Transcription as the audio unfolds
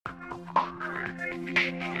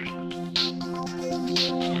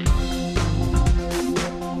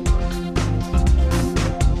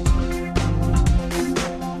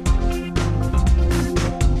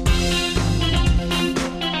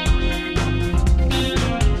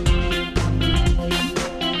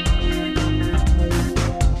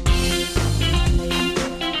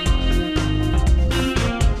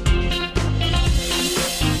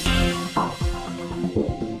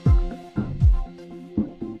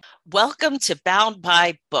Welcome to Bound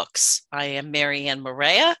by Books. I am Marianne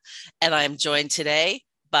Morea, and I am joined today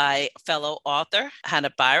by fellow author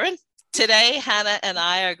Hannah Byron. Today, Hannah and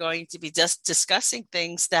I are going to be just discussing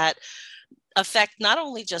things that affect not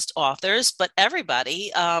only just authors, but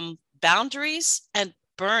everybody, boundaries and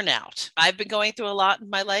burnout. I've been going through a lot in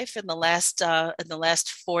my life in the last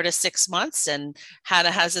 4 to 6 months, and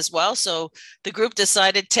Hannah has as well. So the group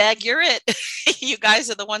decided, tag, you're it. You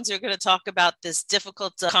guys are the ones who are going to talk about this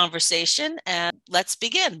difficult conversation, and let's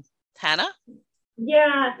begin. Hannah?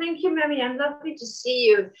 Yeah, thank you, Mary. I'm lovely to see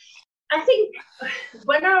you. I think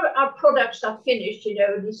when our products are finished,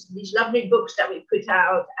 these lovely books that we put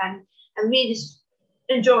out and we just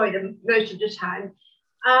enjoy them most of the time,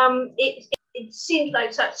 it seems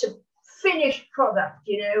like such a finished product,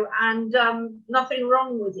 and nothing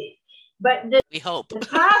wrong with it. But We hope. the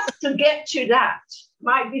path to get to that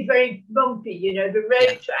might be very bumpy, the Yeah.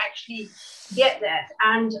 road to actually get that.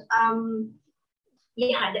 And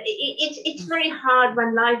it's very hard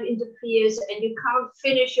when life interferes and you can't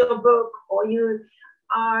finish your book, or you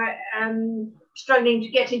are struggling to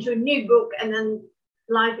get into a new book and then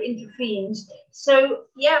life intervenes. So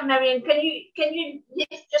yeah, Marianne, can you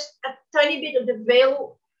lift just a tiny bit of the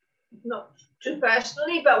veil, not too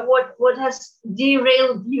personally, but what has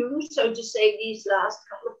derailed you, so to say, these last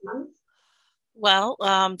couple of months? Well,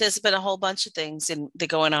 there's been a whole bunch of things that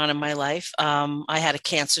going on in my life. I had a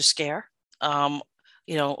cancer scare, um,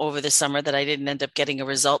 over the summer that I didn't end up getting a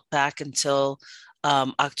result back until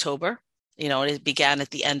October. It began at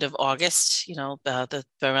the end of August, around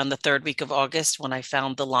the third week of August when I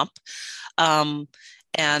found the lump. Um,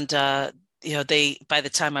 and by the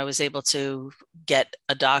time I was able to get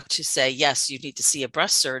a doc to say, yes, you need to see a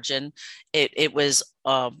breast surgeon, it was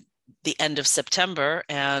the end of September.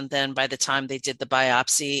 And then by the time they did the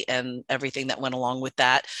biopsy and everything that went along with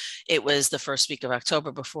that, it was the first week of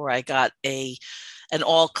October before I got an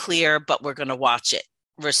all clear, but we're going to watch it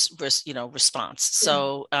response.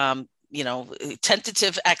 So,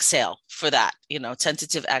 tentative exhale for that,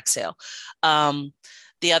 tentative exhale. Um,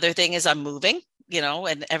 the other thing is I'm moving,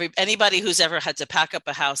 and anybody who's ever had to pack up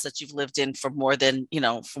a house that you've lived in for more than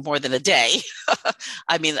a day.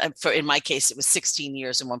 I mean, in my case, it was 16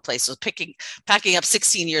 years in one place. So packing up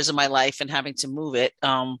 16 years of my life and having to move it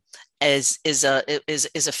is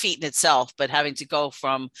a feat in itself. But having to go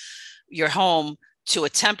from your home to a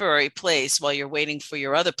temporary place while you're waiting for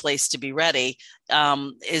your other place to be ready,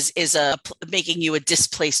 is making you a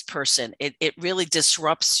displaced person. It really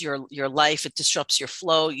disrupts your life. It disrupts your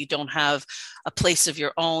flow. You don't have a place of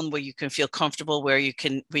your own where you can feel comfortable, where you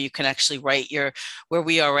can actually write where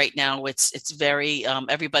we are right now. It's very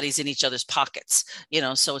everybody's in each other's pockets,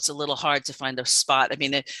 so it's a little hard to find a spot. I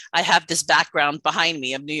mean, I have this background behind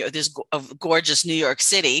me of New York, of gorgeous New York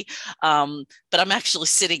City, but I'm actually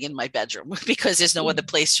sitting in my bedroom because there's no other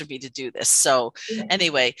place for me to do this. So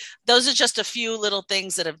anyway, those are just a few little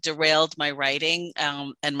things that have derailed my writing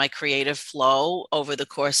and my creative flow over the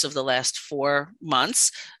course of the last 4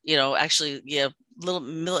 months. Actually,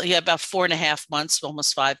 about 4.5 months,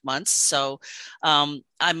 almost 5 months. So I'm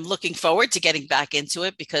looking forward to getting back into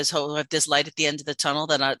it because there's light at the end of the tunnel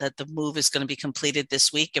that the move is going to be completed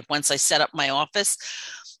this week. And once I set up my office,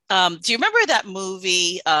 do you remember that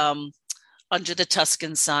movie, Under the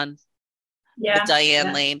Tuscan Sun? With Yeah, Diane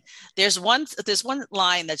yeah. Lane. There's one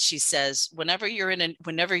line that she says, whenever you're in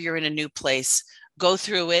a new place, go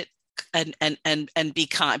through it and be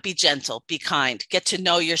kind, be gentle, be kind, get to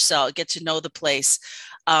know yourself, get to know the place,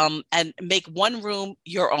 and make one room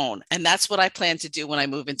your own. And that's what I plan to do when I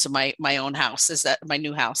move into my own house, is that my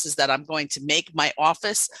new house is that I'm going to make my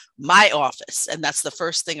office. And that's the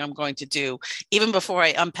first thing I'm going to do, even before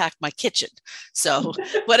I unpack my kitchen. So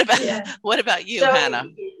what about Yeah. what about you, So, Hannah?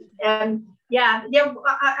 yeah.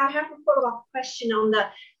 I have a follow-up question on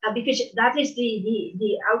that, because that is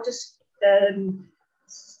the outer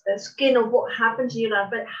skin of what happens in your life.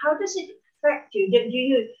 But how does it affect you?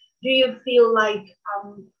 Do you feel like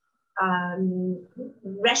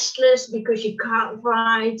restless because you can't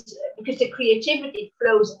write, because the creativity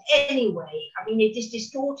flows anyway? I mean, it is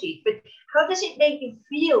distorted. But how does it make you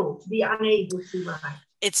feel to be unable to write?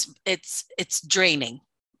 It's draining.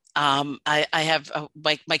 I have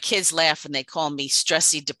my kids laugh and they call me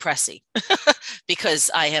stressy depressy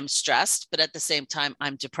because I am stressed, but at the same time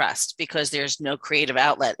I'm depressed because there's no creative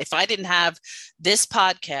outlet. If I didn't have this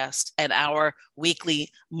podcast and our weekly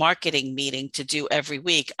marketing meeting to do every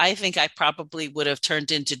week, I think I probably would have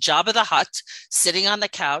turned into Jabba the Hutt, sitting on the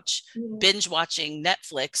couch, Yeah, binge watching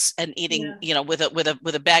Netflix and eating, yeah, with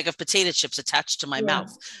a bag of potato chips attached to my yeah,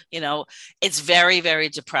 mouth. It's very, very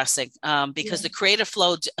depressing because yeah. the creative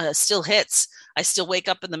flow still hits. I still wake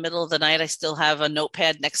up in the middle of the night. I still have a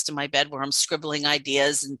notepad next to my bed where I'm scribbling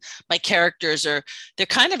ideas, and my characters they're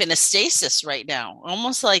kind of in a stasis right now,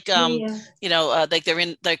 almost like Yeah. like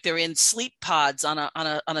they're in sleep pods on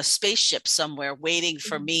a spaceship somewhere, waiting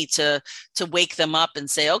for me to wake them up and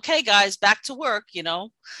say, okay, guys, back to work.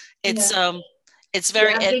 It's Yeah. it's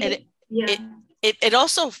very Yeah. Yeah. it it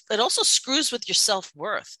also screws with your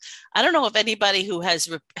self-worth. I don't know if anybody who has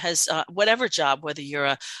whatever job, whether you're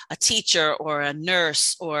a teacher or a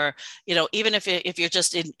nurse, or even if you're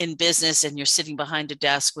just in business and you're sitting behind a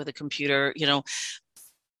desk with a computer, you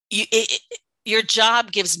your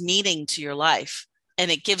job gives meaning to your life,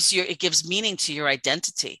 and it gives meaning to your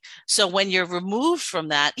identity. So when you're removed from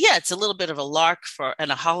that, yeah, it's a little bit of a lark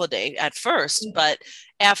and a holiday at first, but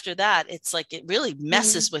after that, it's like it really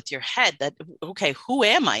messes with your head that, okay, who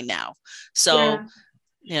am I now? So,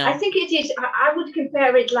 yeah. I think it is. I would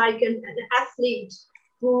compare it like an athlete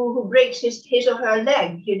who breaks his or her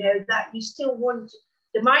leg. That you still want,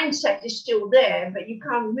 the mindset is still there, but you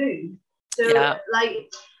can't move. So yeah.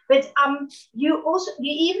 But you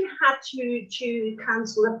even had to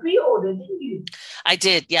cancel a pre-order, didn't you? I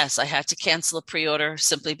did, yes. I had to cancel a pre-order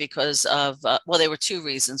simply because of there were two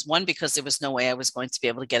reasons. One, because there was no way I was going to be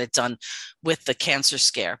able to get it done with the cancer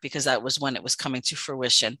scare, because that was when it was coming to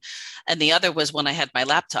fruition. And the other was when I had my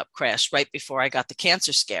laptop crash right before I got the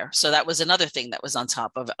cancer scare. So that was another thing that was on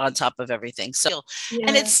top of everything. So,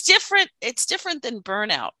 and it's different than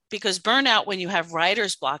burnout, because burnout, when you have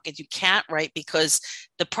writer's block and you can't write because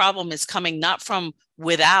the problem is coming not from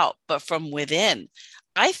without, but from within.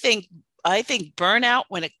 I think burnout,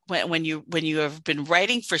 when you have been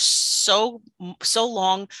writing for so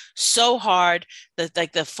long, so hard, that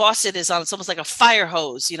like the faucet is on, it's almost like a fire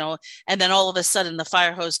hose, and then all of a sudden the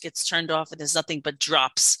fire hose gets turned off and there's nothing but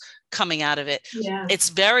drops coming out of it. Yeah. It's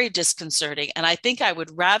very disconcerting. And I think I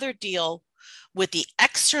would rather deal with the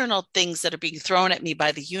external things that are being thrown at me by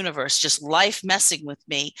the universe, just life messing with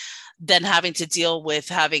me, than having to deal with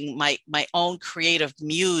having my own creative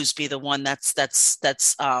muse be the one that's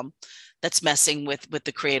messing with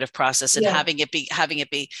the creative process, and having it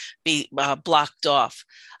be blocked off.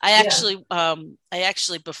 I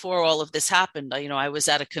actually, before all of this happened, I was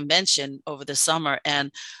at a convention over the summer,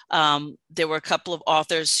 and there were a couple of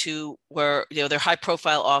authors who were, they're high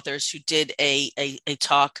profile authors, who did a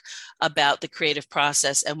talk about the creative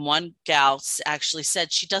process. And one gal actually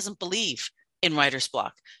said she doesn't believe in writer's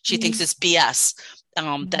block. She thinks it's BS.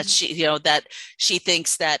 That she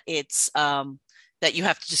thinks that it's that you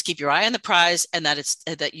have to just keep your eye on the prize, and that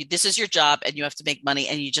this is your job and you have to make money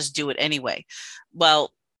and you just do it anyway.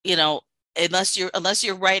 Well, unless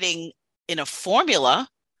you're writing in a formula,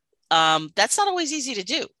 that's not always easy to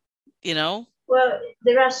do, Well,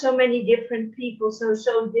 there are so many different people,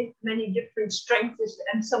 so many different strengths,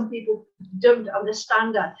 and some people don't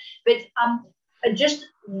understand that. But just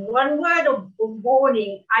one word of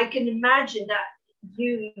warning: I can imagine that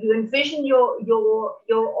you envision your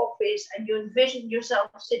office, and you envision yourself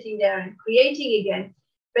sitting there and creating again,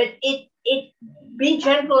 but it be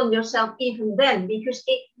gentle on yourself even then, because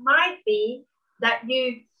it might be that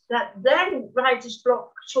then writer's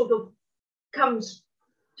block sort of comes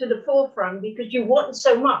to the forefront, because you want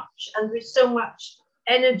so much, and with so much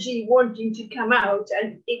energy wanting to come out,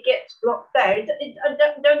 and it gets blocked there.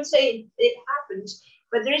 Don't say it happens,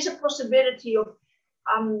 but there is a possibility of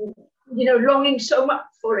longing so much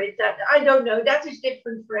for it that I don't know. That is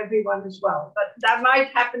different for everyone as well. But that might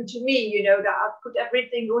happen to me, that I put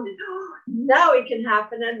everything on it. Oh, now it can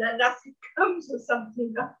happen, and then nothing comes or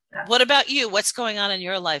something like that. What about you? What's going on in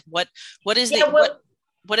your life? What is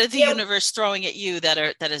what are the universe throwing at you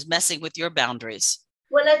that is messing with your boundaries?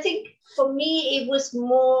 Well, I think for me it was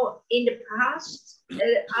more in the past.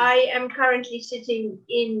 I am currently sitting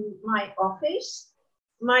in my office.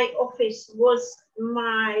 My office was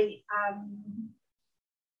my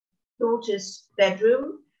daughter's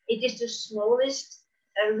bedroom. It is the smallest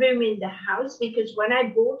room in the house, because when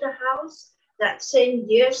I bought a house that same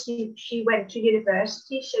year, she went to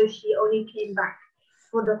university, so she only came back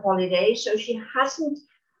for the holiday. So she hasn't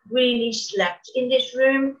really slept in this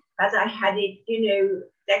room, but I had it,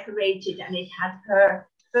 decorated, and it had her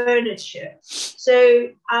furniture. So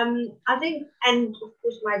I think, and of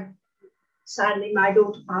course sadly, my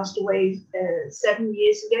daughter passed away 7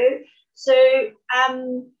 years ago. So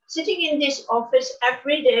sitting in this office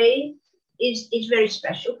every day is very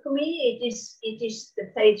special for me. It is the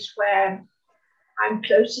place where I'm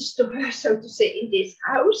closest to her, so to say, in this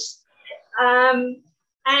house.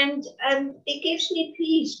 And it gives me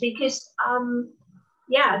peace, because,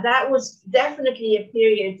 that was definitely a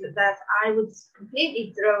period that I was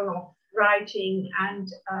completely thrown off writing, and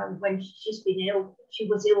when she's been ill, she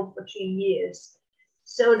was ill for 2 years.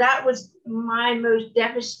 So that was my most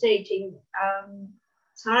devastating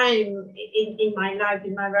time in my life,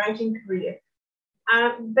 in my writing career.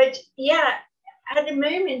 But yeah, at the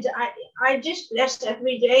moment, I just bless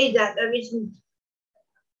every day that there isn't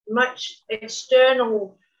much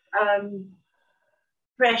external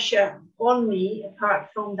pressure on me, apart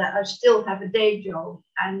from that I still have a day job,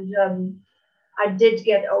 and I did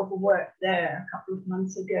get overworked there a couple of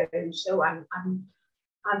months ago, so I'm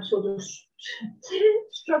sort of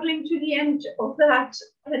struggling to the end of that,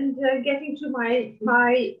 and getting to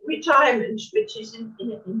my retirement, which is in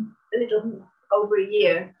a little over a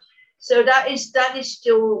year. So that is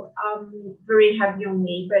still very heavy on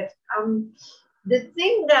me. But the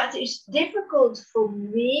thing that is difficult for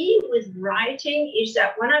me with writing is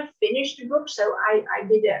that when I finish the book, so I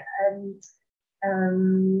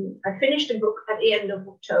finished the book at the end of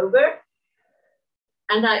October,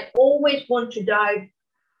 and I always want to dive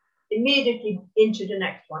immediately into the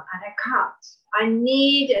next one, and I can't. I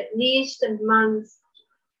need at least a month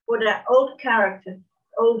for that old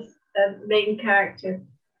main character,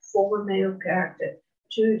 former male character,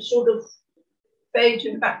 to sort of fade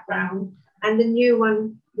to the background, and the new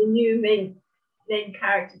main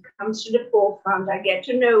character comes to the forefront. I get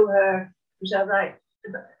to know her, because I write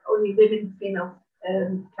only women, female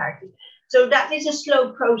characters. So that is a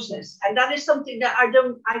slow process, and that is something that I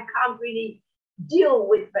can't really deal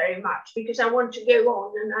with very much, because I want to go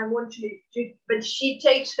on and I want to but she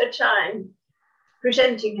takes her time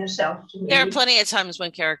presenting herself to me. There are plenty of times when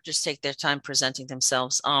characters take their time presenting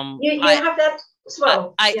themselves. You have that as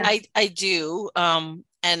well. I do.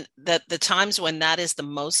 And that the times when that is the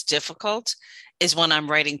most difficult is when I'm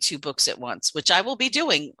writing 2 books at once, which I will be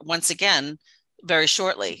doing once again very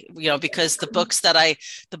shortly, because the book that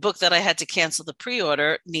I had to cancel the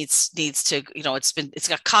pre-order needs to, it's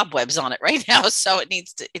got cobwebs on it right now. So it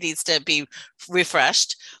needs to be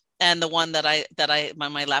refreshed. And the one that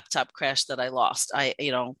my laptop crashed that I lost,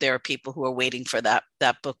 there are people who are waiting for that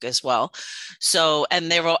book as well. So,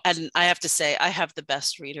 and I have to say, I have the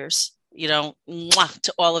best readers.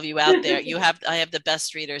 To all of you out there, I have the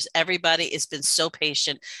best readers. Everybody has been so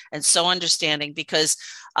patient and so understanding, because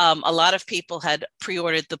a lot of people had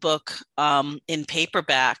pre-ordered the book in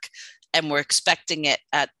paperback and were expecting it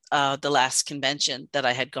at the last convention that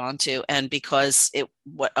I had gone to, and because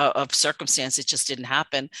of circumstance, it just didn't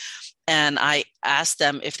happen. And I asked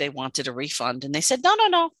them if they wanted a refund, and they said,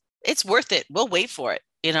 no, it's worth it. We'll wait for it.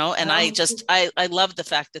 And I love the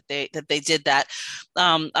fact that they did that.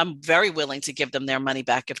 I'm very willing to give them their money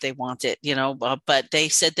back if they want it, but they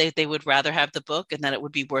said they would rather have the book, and that it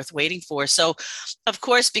would be worth waiting for. So of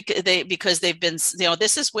course, because they've been,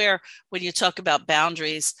 this is where, when you talk about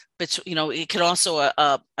boundaries, but it can also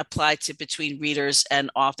apply to between readers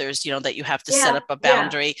and authors, that you have to set up a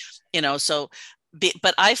boundary,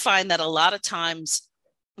 but I find that a lot of times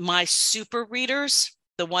my super readers,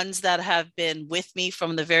 the ones that have been with me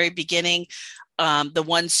from the very beginning, the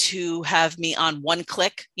ones who have me on one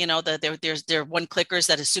click, they're one clickers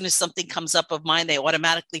that as soon as something comes up of mine, they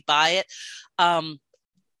automatically buy it.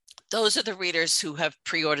 Those are the readers who have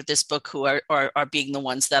pre-ordered this book, who are being the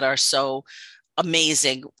ones that are so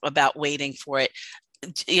amazing about waiting for it.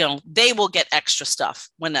 They will get extra stuff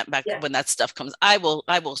when that stuff comes. I will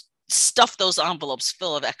stuff those envelopes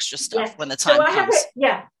full of extra stuff when the time comes.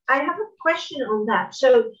 I have a question on that.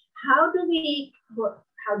 So how do we,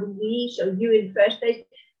 so you in the first place,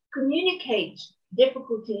 communicate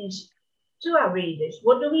difficulties to our readers?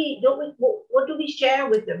 What do we share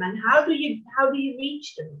with them, and how do you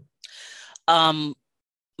reach them?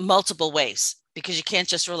 Multiple ways, because you can't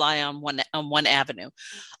just rely on one avenue.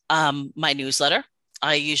 My newsletter,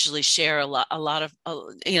 I usually share a lot of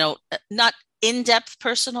not in-depth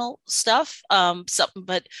personal stuff,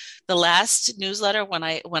 but the last newsletter, when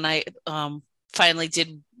I finally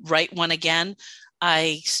did write one again,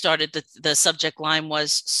 I started the subject line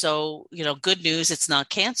was, so good news, it's not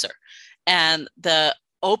cancer. And the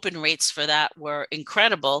open rates for that were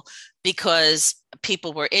incredible, because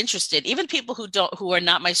people were interested. Even people who are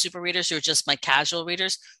not my super readers, who are just my casual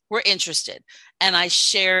readers, were interested. And I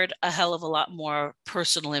shared a hell of a lot more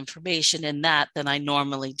personal information in that than I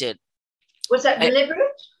normally did. Was that deliberate?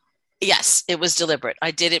 Yes, it was deliberate.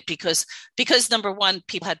 I did it because number one,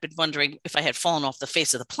 people had been wondering if I had fallen off the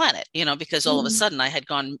face of the planet, because all of a sudden I had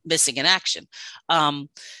gone missing in action.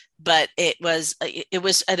 but it was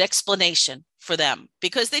an explanation for them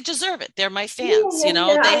because they deserve it. They're my fans. They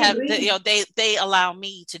have they allow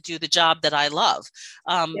me to do the job that I love.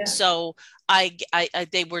 So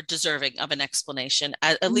they were deserving of an explanation,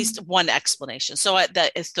 at least one explanation. So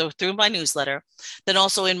that is through my newsletter, then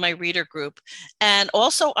also in my reader group, and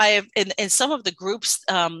also I have in some of the groups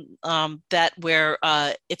that where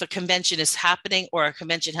if a convention is happening or a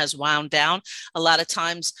convention has wound down, a lot of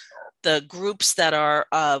times the groups that are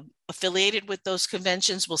affiliated with those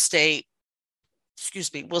conventions will stay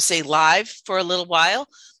live for a little while.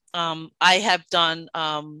 I have done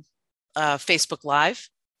Facebook Live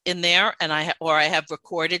in there, and I have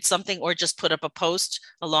recorded something or just put up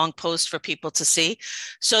a long post for people to see,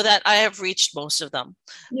 so that I have reached most of them.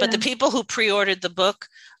 But the people who pre-ordered the book,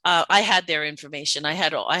 I had their information. I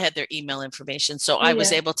had their email information, so I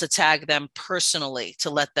was able to tag them personally to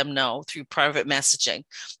let them know through private messaging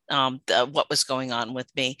what was going on with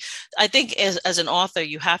me. I think as an author,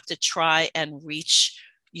 you have to try and reach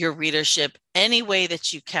your readership any way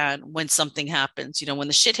that you can when something happens. When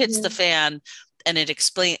the shit hits the fan and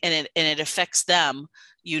it affects them,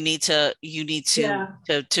 you need to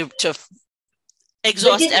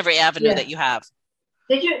exhaust every avenue that you have.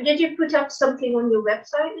 Did you put up something on your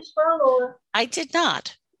website as well, or? I did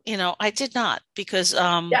not. I did not, because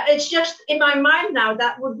it's just in my mind now.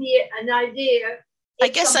 That would be an idea. I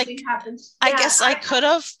guess I could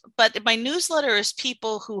have, but my newsletter is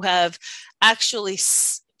people who have actually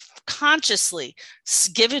consciously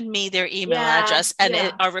given me their email address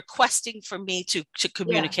and are requesting for me to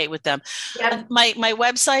communicate with them. My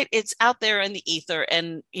website, it's out there in the ether,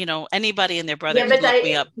 and anybody and their brother can look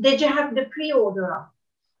me up. Did you have the pre-order up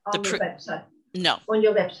on your website? No. On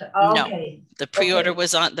your website? Oh, no. Okay. The pre-order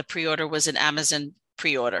was an Amazon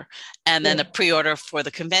pre-order, and then the pre-order for the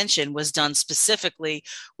convention was done specifically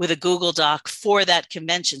with a Google Doc for that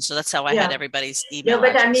convention. So that's how I had everybody's email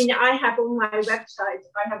address. I mean, I have on my website,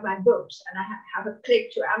 I have my books, and I have a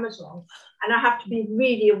click to Amazon, and I have to be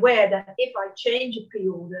really aware that if I change a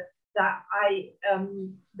pre-order, that I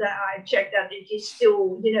check that it is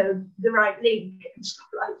still the right link and stuff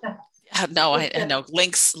like that. No, I know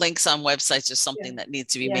links on websites are something that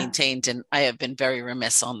needs to be maintained, and I have been very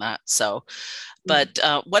remiss on that. So, but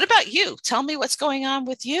what about you? Tell me what's going on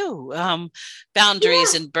with you.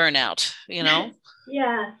 Boundaries and burnout.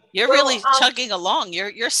 You're really chugging along.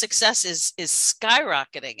 Your success is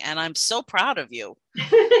skyrocketing, and I'm so proud of you.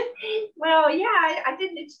 Well, I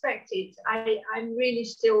didn't expect it. I'm really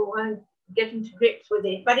still getting to grips with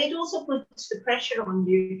it, but it also puts the pressure on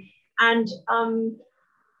you, and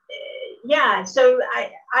so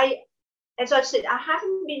I, as I said, I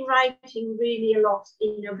haven't been writing really a lot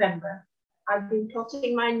in November. I've been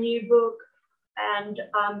plotting my new book, and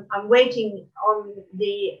I'm waiting on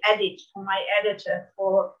the edit from my editor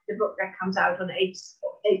for the book that comes out on 8th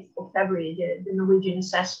of February, the Norwegian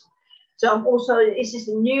Assessment. So this is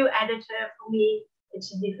a new editor for me.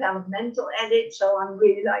 It's a developmental edit, so I'm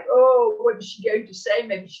really like, oh, what is she going to say?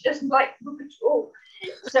 Maybe she doesn't like the book at all.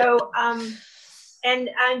 So,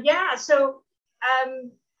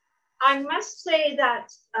 I must say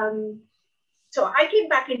that, so I came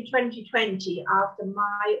back in 2020 after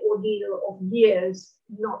my ordeal of years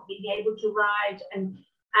not being able to write, and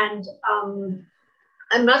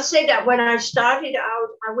I must say that when I started out,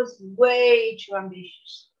 I was way too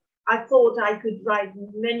ambitious. I thought I could write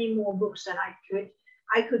many more books than I could.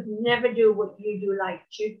 I could never do what you do, like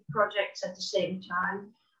 2 projects at the same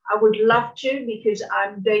time. I would love to, because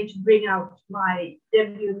I'm going to bring out my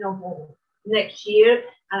debut novel next year,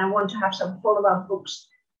 and I want to have some follow-up books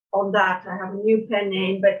on that. I have a new pen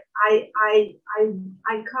name, but I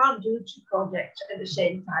can't do 2 projects at the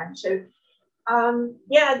same time. So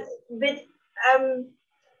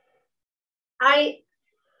I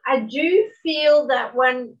do feel that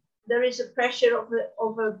when there is a pressure of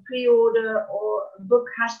a pre-order, or a book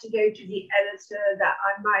has to go to the editor, that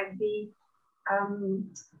I might be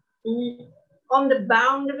on the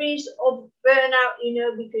boundaries of burnout,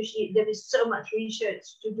 because there is so much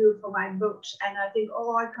research to do for my books, and I think,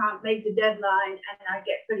 I can't make the deadline, and I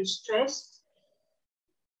get pretty stressed.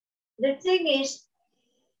 The thing is,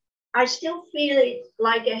 I still feel it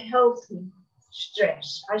like a healthy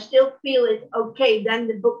stress. I still feel it, okay, then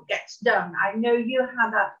the book gets done. I know you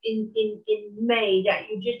have that in May, that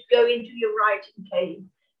you just go into your writing cave.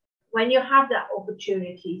 When you have that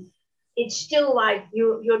opportunity, it's still like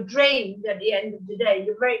you're drained at the end of the day.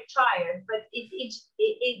 You're very tired, but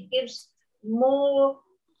it gives more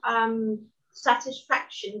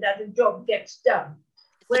satisfaction that the job gets done.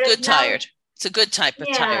 It's a good type of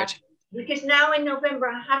tired. Because now in November,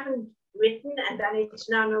 I haven't written, and then it's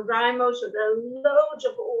NaNoWriMo. So there are loads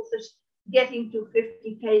of authors getting to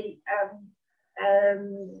 50K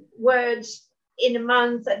words in a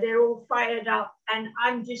month, and they're all fired up. And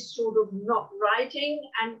I'm just sort of not writing.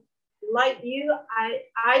 And like you,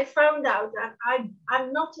 I found out that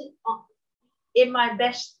I'm not in my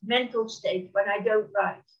best mental state when I don't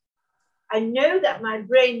write. I know that my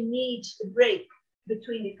brain needs a break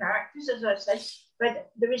between the characters, as I said,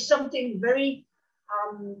 but there is something very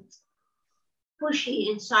pushy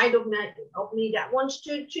inside of me that wants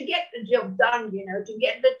to get the job done, you know, to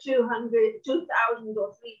get the 200, 2,000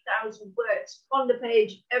 or 3,000 words on the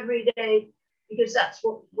page every day, because that's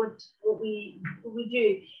what we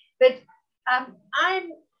do. But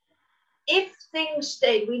if things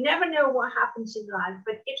stay, we never know what happens in life,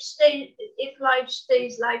 but if life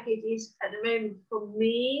stays like it is at the moment for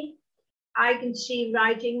me, I can see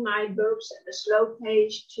writing my books at a slow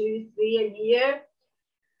pace, 2, 3 a year.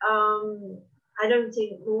 I don't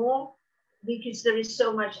think more, because there is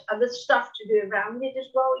so much other stuff to do around it as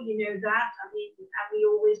well. You know that. I mean, and we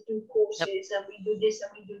always do courses, and we do this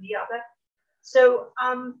and we do the other. So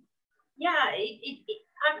yeah,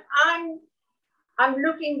 I'm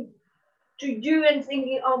looking to do and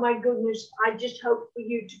thinking, oh my goodness, I just hope for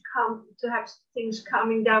you to have things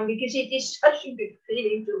calming down, because it is such a good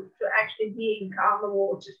feeling to actually be in calmer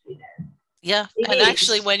waters, you know. Yeah. And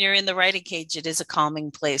actually, when you're in the writing cage, it is a calming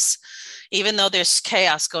place, even though there's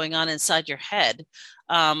chaos going on inside your head.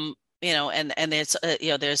 You know, and it's you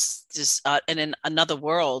know, there's this and in another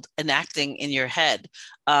world enacting in your head.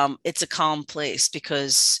 It's a calm place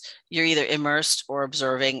because you're either immersed or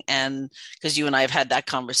observing, and because you and I have had that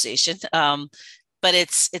conversation. But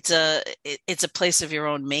it's a place of your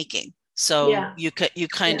own making. So yeah. you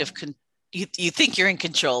kind of you think you're in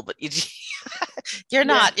control, but you're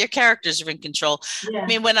not. Your characters are in control. I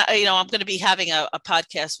mean, when I'm going to be having a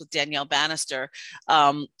podcast with Danielle Bannister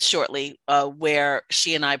shortly, where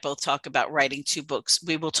she and I both talk about writing 2 books.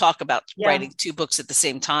 We will talk about writing 2 books at the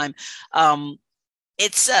same time.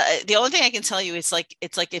 It's the only thing I can tell you is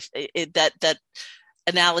it's like if that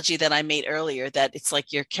analogy that I made earlier, that it's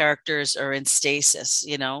like your characters are in stasis,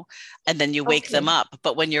 you know, and then you wake them up.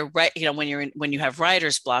 But when you're when you have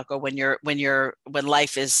writer's block, or when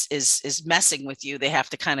life is messing with you, they have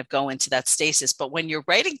to kind of go into that stasis. But when you're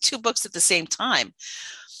writing 2 books at the same time,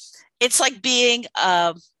 it's like being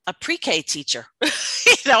a pre-K teacher, you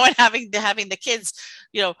know, and having the kids,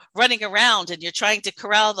 you know, running around, and you're trying to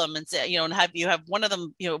corral them, and say, you know, and have one of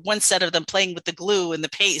them, you know, one set of them playing with the glue and the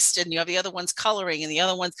paste, and you have the other ones coloring, and the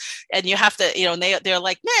other ones, and you have to, you know, and they're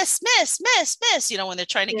like, miss, you know, when they're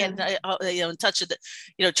trying to get, you know, in touch with the,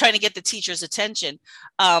 you know, trying to get the teacher's attention,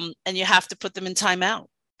 and you have to put them in timeout.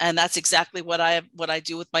 And that's exactly what I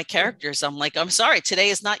do with my characters. I'm like, I'm sorry, today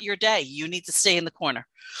is not your day. You need to stay in the corner.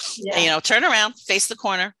 And, you know, turn around, face the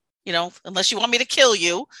corner. You know, unless you want me to kill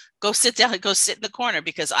you, go sit down and go sit in the corner,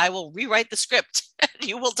 because I will rewrite the script and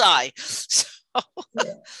you will die. So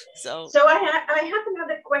I have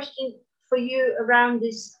another question for you around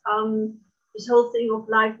this this whole thing of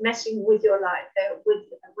life messing with your life,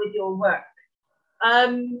 with your work.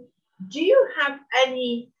 Do you have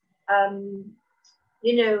any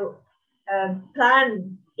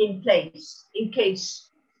plan in place in case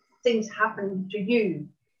things happen to you?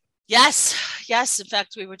 Yes. In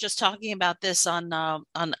fact, we were just talking about this in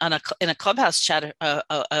a Clubhouse chat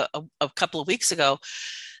a couple of weeks ago.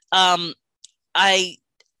 I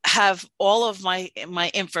have all of my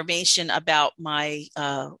information about my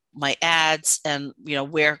ads, and, you know,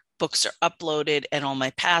 where books are uploaded, and all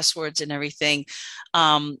my passwords and everything,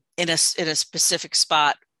 in a specific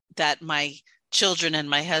spot that my children and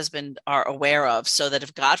my husband are aware of, so that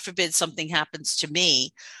if God forbid something happens to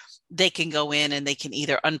me, they can go in and they can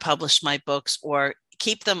either unpublish my books or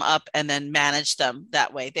keep them up and then manage them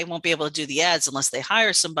that way. They won't be able to do the ads unless they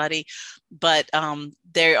hire somebody, but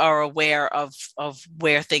they are aware of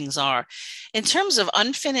where things are. In terms of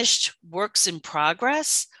unfinished works in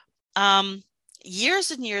progress, years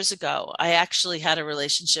and years ago, I actually had a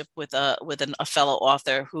relationship with a fellow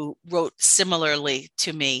author who wrote similarly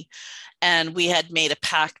to me. And we had made a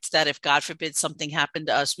pact that if God forbid something happened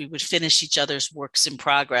to us, we would finish each other's works in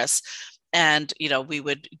progress. And, you know, we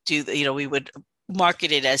would we would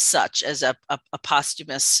market it as such, as a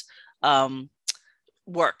posthumous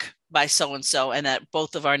work by so-and-so, and that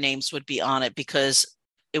both of our names would be on it, because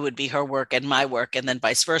it would be her work and my work, and then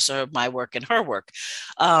vice versa, my work and her work.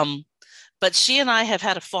 But she and I have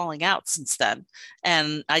had a falling out since then,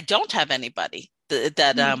 and I don't have anybody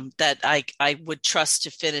that I would trust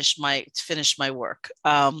to finish my work.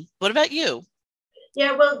 What about you?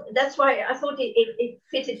 Yeah, well, that's why I thought it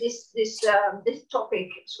fitted this topic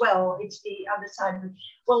as well. It's the other side of it.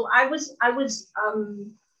 Well, I was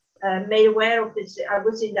made aware of this. I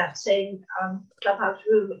was in that same clubhouse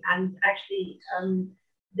room, and actually,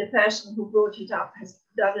 the person who brought it up has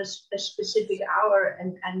done a specific hour,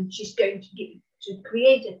 and she's going to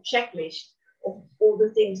create a checklist of all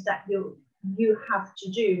the things that you have to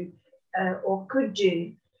do or could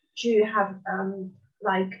do to have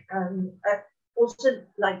also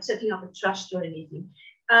like setting up a trust or anything.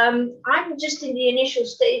 I'm just in the initial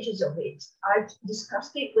stages of it. I've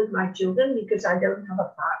discussed it with my children because I don't have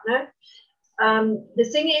a partner. The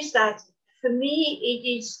thing is that for me, it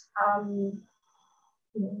is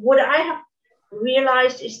what I have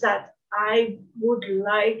realized is that I would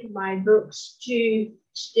like my books to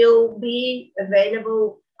still be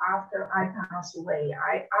available after I pass away.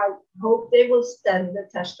 I hope they will stand the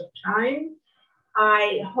test of time.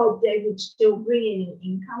 I hope they would still bring in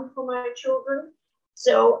income for my children.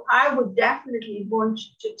 So I would definitely want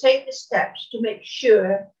to take the steps to make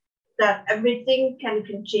sure that everything can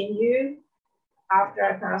continue after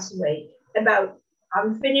I pass away. About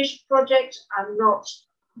unfinished projects, I'm not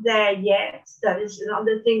there yet. That is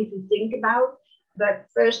another thing to think about. But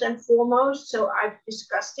first and foremost, so I've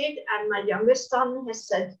discussed it, and my youngest son has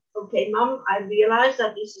said, okay, Mum, I realize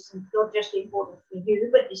that this is not just important for you,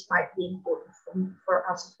 but this might be important for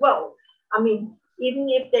us as well. I mean, even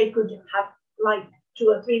if they could have like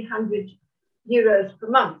 200 or 300 euros per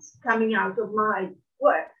month coming out of my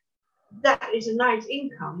work, that is a nice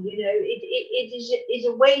income. You know, it is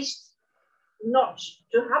a waste not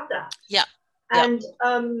to have that. Yeah. And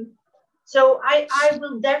so I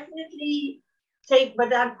will definitely take,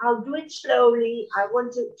 but I'll do it slowly. I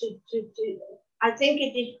want to I think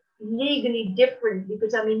it is legally different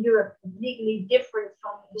because I'm in Europe, legally different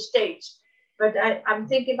from the States. But I'm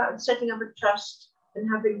thinking about setting up a trust and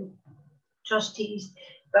having trustees.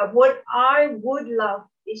 But what I would love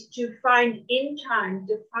is to find a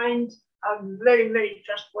very, very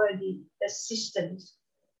trustworthy assistant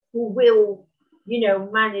who will,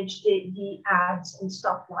 manage the ads and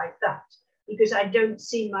stuff like that. Because I don't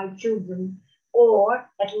see my children, or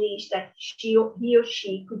at least that he or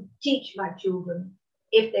she could teach my children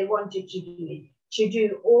if they wanted to do it, to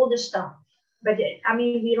do all the stuff. But I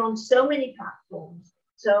mean, we're on so many platforms.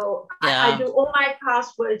 So yeah. I do all my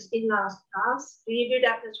passwords in LastPass. Do you do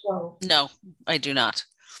that as well? No, I do not.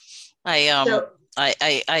 I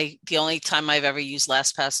the only time I've ever used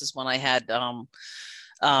LastPass is when I had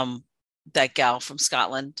that gal from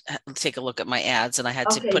Scotland take a look at my ads, and I had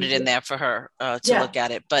to put it in there for her to look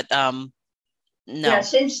at it. But no. Yeah,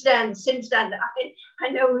 since then, I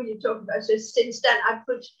know who you're talking about. So since then, I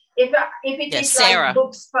put if it is Sarah. like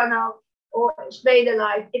Books Funnel or Spade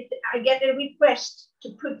Alive, if I get a request to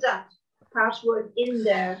put that password in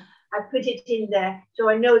there, I put it in there, so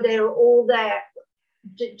I know they're all there.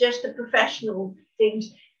 Just the professional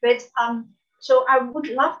things, but so I would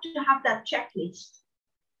love to have that checklist,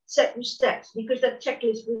 certain steps, because that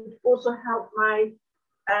checklist would also help my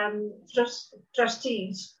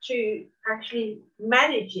trustees to actually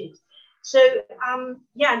manage it. So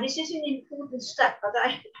this is an important step, but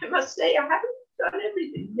I must say I haven't done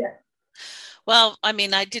everything yet. Well, I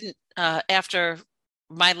mean, I didn't after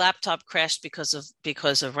my laptop crashed because of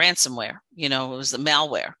ransomware. It was the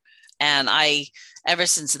malware. And ever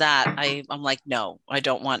since that, I'm like, no, I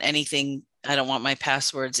don't want anything. I don't want my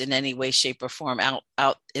passwords in any way, shape, or form out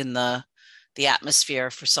in the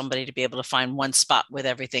atmosphere for somebody to be able to find one spot with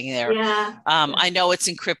everything there. Yeah. I know it's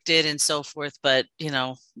encrypted and so forth, but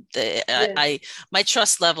my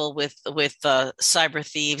trust level with cyber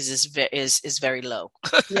thieves is very low.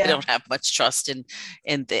 I don't have much trust in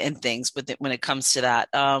things when it comes to that.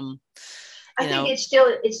 I think it's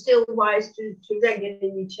still wise to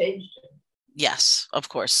regularly change them. Yes, of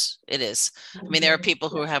course it is. I mean, there are people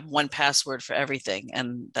who have one password for everything,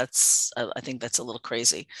 and I think that's a little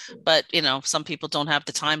crazy. But some people don't have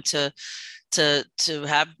the time to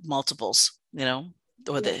have multiples. So there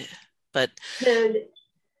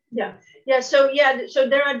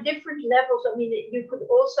are different levels. I mean, you could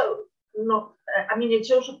also not. I mean,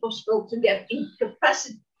 it's also possible to get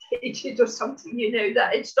incapacitated or something.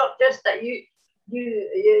 That it's not just that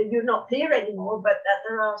you're not here anymore, but that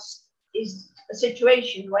is a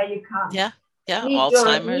situation where you can't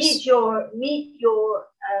meet your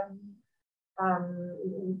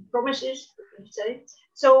promises, say.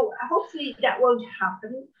 So hopefully that won't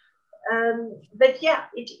happen. But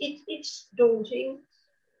it's daunting.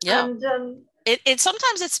 Yeah. And it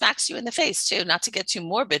sometimes it smacks you in the face too, not to get too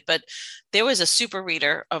morbid, but there was a super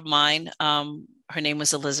reader of mine. Her name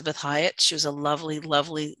was Elizabeth Hyatt. She was a lovely,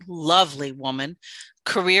 lovely, lovely woman,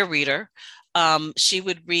 career reader. She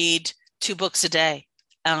would read 2 books a day,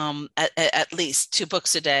 at least 2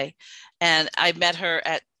 books a day. And I met her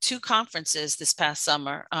at 2 conferences this past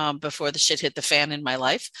summer, before the shit hit the fan in my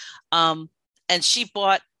life. And she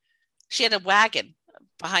had a wagon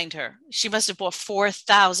behind her. She must have bought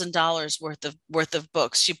 $4,000 worth of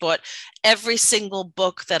books. She bought every single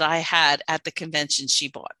book that I had at the convention. She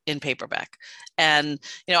bought in paperback. And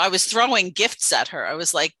I was throwing gifts at her. I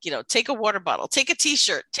was like, take a water bottle, take a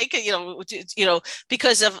t-shirt, take a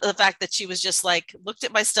because of the fact that she was just like, looked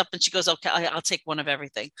at my stuff and she goes, okay, I'll take one of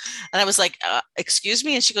everything. And I was like, excuse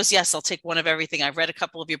me? And she goes, yes, I'll take one of everything. I've read a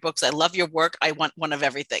couple of your books. I love your work. I want one of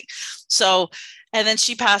everything. So, and then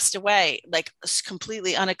she passed away like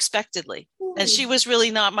completely unexpectedly. And she was really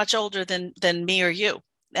not much older than me or you.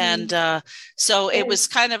 And so it was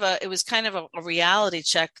kind of a reality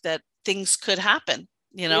check that things could happen,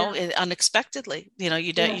 unexpectedly.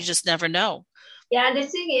 You just never know. Yeah, and the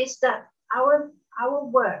thing is that our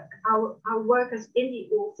work as indie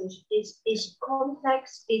authors is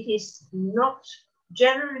complex. It is not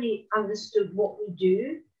generally understood what we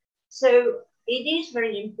do. So it is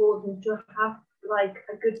very important to have like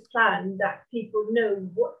a good plan that people know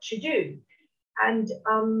what to do. And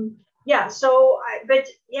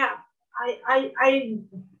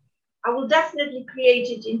I will definitely create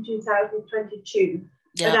it in 2022.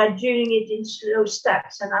 Yeah. But I'm doing it in slow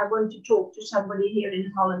steps, and I want to talk to somebody here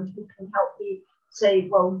in Holland who can help me say,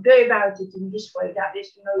 well, go about it in this way. That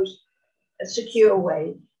is the most secure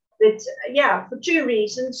way. But for 2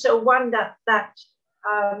 reasons. So one, that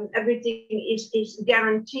everything is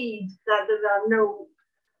guaranteed, that there are no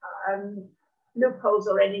loopholes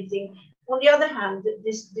or anything. On the other hand,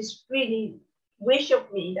 this really wish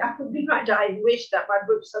of me, that would be my dying wish, that my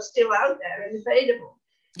books are still out there and available.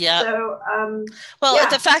 Yeah. So,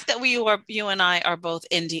 the fact that you and I are both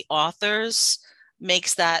indie authors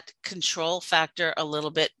makes that control factor a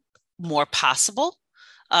little bit more possible,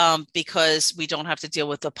 because we don't have to deal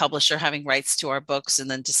with the publisher having rights to our books and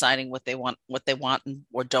then deciding what they want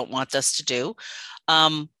or don't want us to do.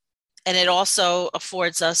 And it also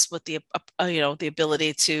affords us with the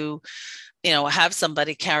ability to, have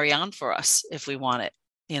somebody carry on for us if we want it,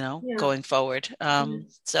 going forward.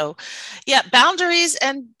 So boundaries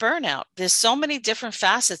and burnout. There's so many different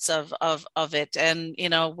facets of it. And,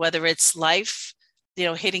 whether it's life,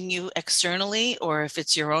 hitting you externally, or if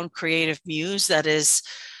it's your own creative muse that is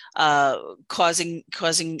causing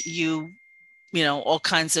you, all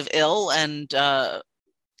kinds of ill and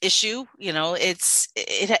issue,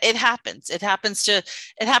 it happens. It happens to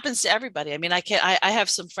everybody. I mean, I have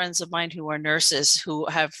some friends of mine who are nurses who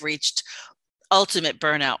have reached ultimate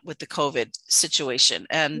burnout with the COVID situation.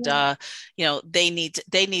 And, they need,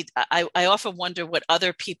 I often wonder what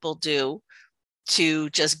other people do to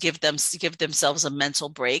just give themselves a mental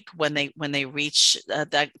break when they reach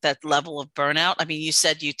that level of burnout. I mean, you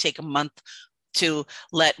said you take a month to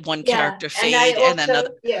let one character fade and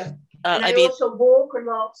another. Yeah. And I also walk a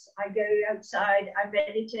lot. I go outside. I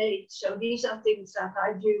meditate. So these are things that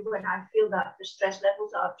I do when I feel that the stress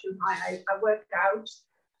levels are too high. I work out.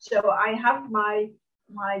 So I have my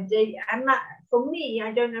day. For me.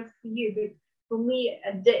 I don't know for you, but for me,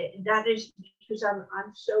 a day, that is because I'm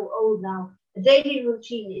so old now. A daily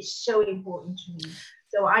routine is so important to me.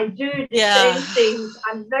 So I do the same things.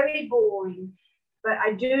 I'm very boring, but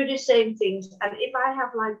I do the same things. And if I have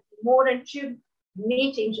like more than 2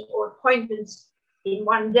 meetings or appointments in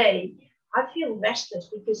one day, I feel restless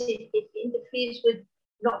because it interferes with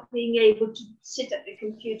not being able to sit at the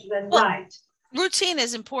computer and write. Routine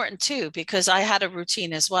is important too, because I had a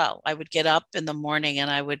routine as well. I would get up in the morning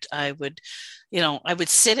and I would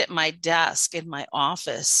sit at my desk in my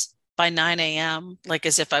office by 9 a.m. like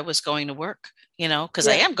as if I was going to work, because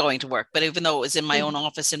I am going to work, but even though it was in my own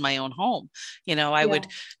office, in my own home, I would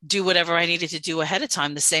do whatever I needed to do ahead of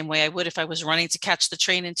time, the same way I would if I was running to catch the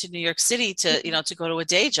train into New York City to, to go to a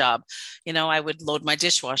day job. I would load my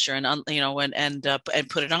dishwasher and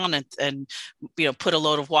put it on and put a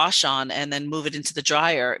load of wash on and then move it into the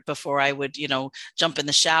dryer before I would, jump in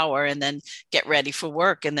the shower and then get ready for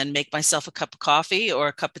work and then make myself a cup of coffee or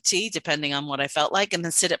a cup of tea, depending on what I felt like, and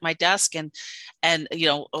then sit at my desk and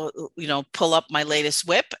pull up my latest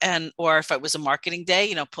whip, or if it was a marketing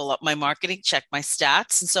day, pull up my marketing, check my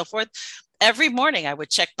stats and so forth. Every morning I would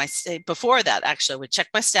before that, actually, I would check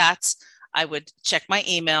my stats. I would check my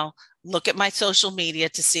email, look at my social media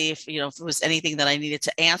to see if there was anything that I needed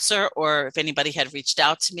to answer, or if anybody had reached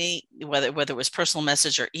out to me, whether it was personal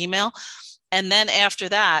message or email. And then after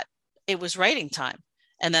that, it was writing time.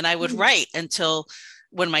 And then I would write until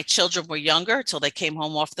when my children were younger till they came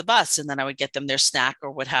home off the bus, and then I would get them their snack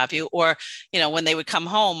or what have you. Or, when they would come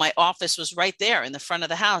home, my office was right there in the front of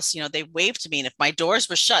the house. They waved to me. And if my doors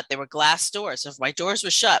were shut, they were glass doors. If my doors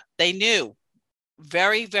were shut, they knew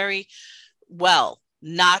very, very well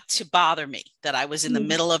not to bother me, that I was in the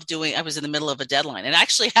middle of a deadline, and I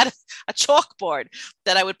actually had a chalkboard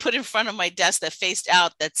that I would put in front of my desk that faced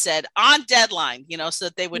out that said on deadline, so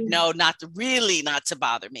that they would know not to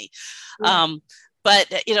bother me.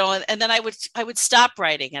 But, and then I would stop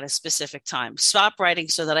writing at a specific time, so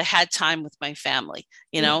that I had time with my family,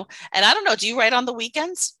 and I don't know, do you write on the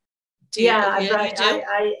weekends? I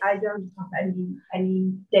don't have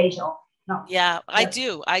any days off. No. Yeah, I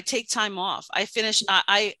do. I take time off. I finish.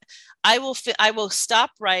 I will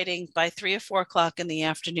stop writing by 3 or 4 o'clock in the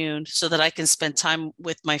afternoon so that I can spend time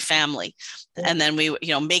with my family, and then we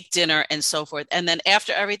make dinner and so forth. And then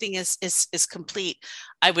after everything is complete,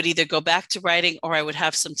 I would either go back to writing, or I would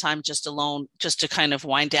have some time just alone, just to kind of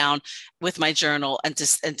wind down with my journal and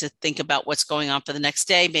to think about what's going on for the next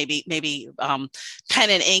day. Maybe pen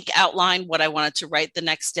and ink outline what I wanted to write the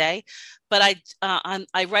next day. But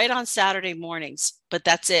I write on Saturday mornings, but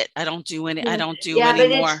that's it. I don't do any. I don't do any more. Yeah,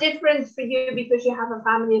 but it's different for you because you have a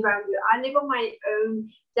family around you. I live on my own.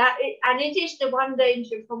 And it is the one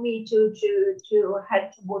danger for me to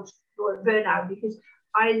head towards burnout, because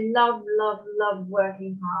I love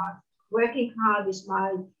working hard. Working hard is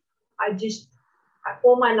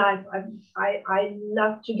all my life I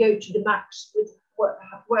love to go to the max with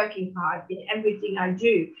working hard in everything I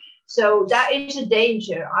do. So that is a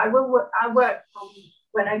danger. I work from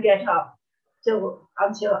when I get up until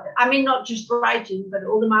not just writing, but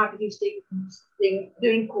all the marketing thing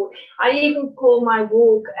doing cool. I even call my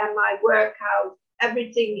walk and my workout.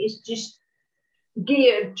 Everything is just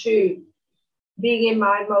geared to being in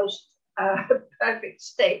my most perfect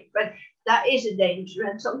state. But that is a danger.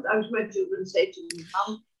 And sometimes my children say to me,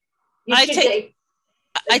 "Mom, you should take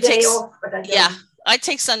a day off," but I don't. Yeah, I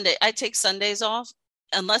take Sundays off.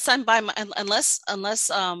 Unless I'm by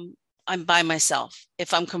I'm by myself.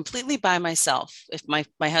 If I'm completely by myself, if my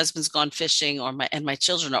husband's gone fishing, or my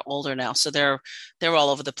children are older now, so they're all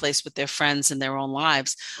over the place with their friends and their own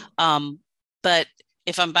lives. But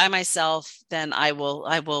if I'm by myself, then I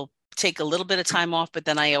will take a little bit of time off, but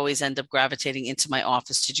then I always end up gravitating into my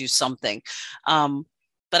office to do something.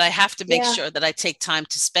 But I have to make sure that I take time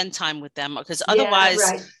to spend time with them, because otherwise,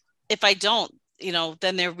 if I don't,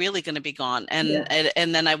 then they're really going to be gone.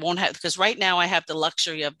 And then I won't have, because right now I have the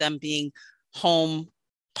luxury of them being home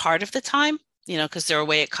part of the time, because they're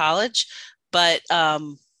away at college. But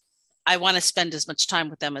I want to spend as much time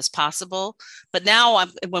with them as possible. But now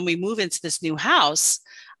when we move into this new house,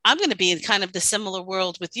 I'm going to be in kind of the similar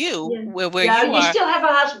world with you, where you are. You still have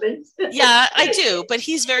a husband. Yeah, I do, but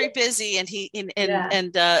he's very busy, and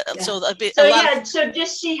so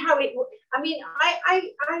just see how it. I mean,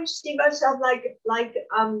 I see myself like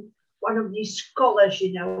one of these scholars,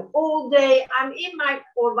 all day I'm in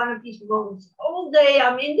or one of these monks, all day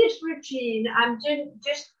I'm in this routine. I'm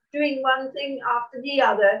just doing one thing after the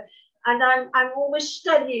other, and I'm always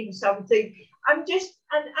studying something. I'm just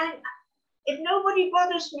and if nobody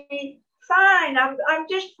bothers me, fine. I'm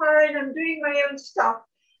just fine. I'm doing my own stuff,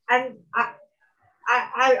 and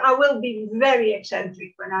I will be very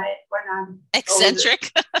eccentric when I'm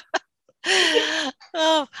eccentric.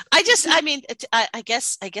 Oh, I guess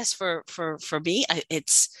for me,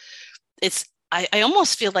 I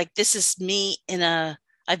almost feel like this is me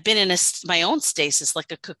I've been in my own stasis,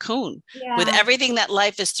 like a cocoon, with everything that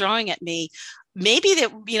life is throwing at me. Maybe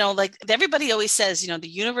that, like everybody always says, the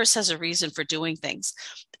universe has a reason for doing things.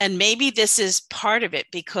 And maybe this is part of it,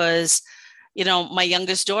 because, my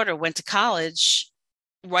youngest daughter went to college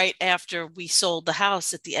right after we sold the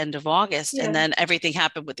house at the end of August. And then everything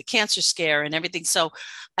happened with the cancer scare and everything. So,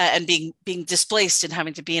 and being displaced and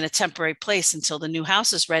having to be in a temporary place until the new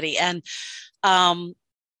house is ready. And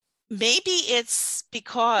maybe it's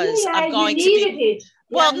because I'm going to be,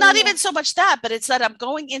 not even so much that, but it's that I'm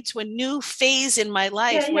going into a new phase in my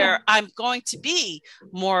life where I'm going to be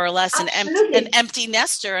more or less an empty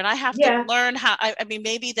nester. And I have to learn how,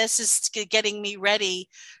 maybe this is getting me ready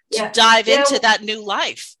to dive into that new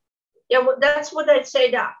life. Yeah, well, that's what I'd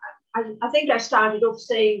say. That I think I started off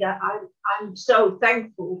saying that I'm so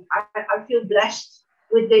thankful. I feel blessed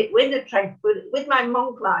with my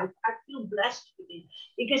monk life. I feel blessed with it,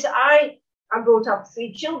 because I brought up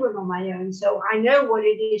 3 children on my own, so I know what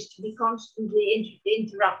it is to be constantly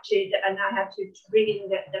interrupted, and I have to bring in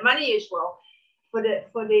the money as well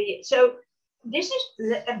so this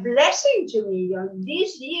is a blessing to me.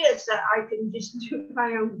 These years that I can just do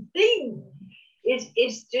my own thing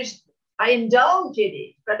is just indulge in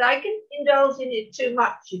it, but I can indulge in it too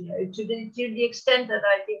much, to the extent that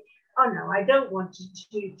I think, oh no, I don't want to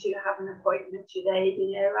have an appointment today.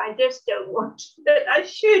 I just don't want to, but I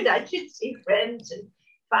should see friends and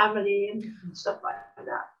family and stuff like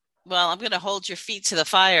that. Well, I'm going to hold your feet to the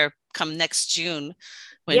fire come next June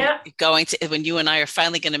when you and I are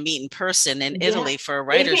finally going to meet in person in Italy for a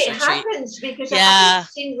writer's retreat. If it happens, because I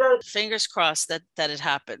haven't seen those. Fingers crossed that it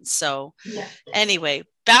happens. So anyway,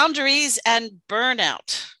 boundaries and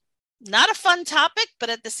burnout. Not a fun topic, but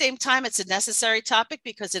at the same time, it's a necessary topic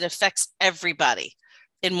because it affects everybody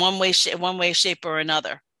in one way, shape, or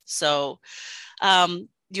another. So,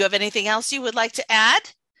 you have anything else you would like to add?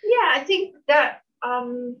 Yeah, I think that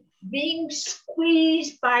being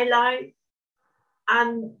squeezed by life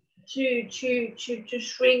and to shrink,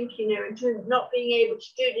 and to not being able to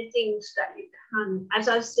do the things that you can. As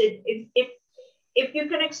I said, if you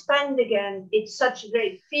can expand again, it's such a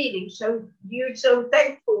great feeling. So you're so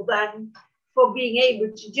thankful then for being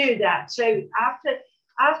able to do that. So after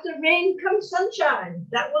rain comes sunshine.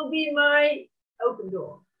 That will be my open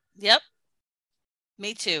door. Yep.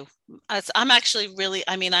 Me too. I'm actually really,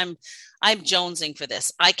 I'm jonesing for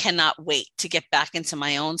this. I cannot wait to get back into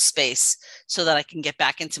my own space so that I can get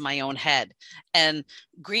back into my own head and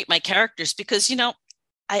greet my characters because,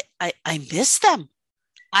 I miss them.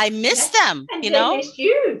 I miss them, and they miss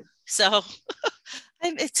you. So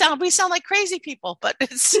we sound like crazy people, but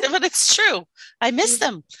it's true. I miss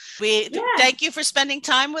them. Thank you for spending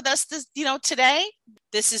time with us today.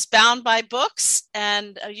 This is Bound by Books,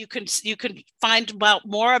 and you can find out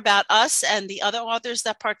more about us and the other authors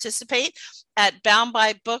that participate at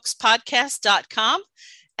boundbybookspodcast.com.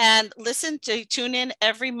 And tune in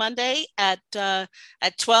every Monday at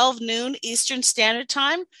 12 noon Eastern Standard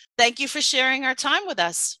Time. Thank you for sharing our time with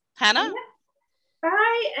us. Hannah? Yeah.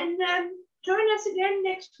 Bye, and join us again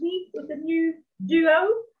next week with a new duo.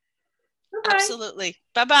 Bye-bye. Absolutely.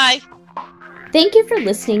 Bye-bye. Thank you for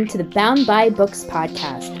listening to the Bound by Books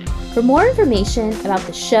podcast. For more information about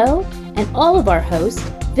the show and all of our hosts,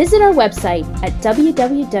 visit our website at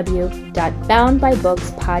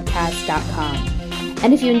www.boundbybookspodcast.com.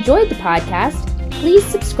 And if you enjoyed the podcast, please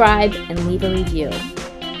subscribe and leave a review.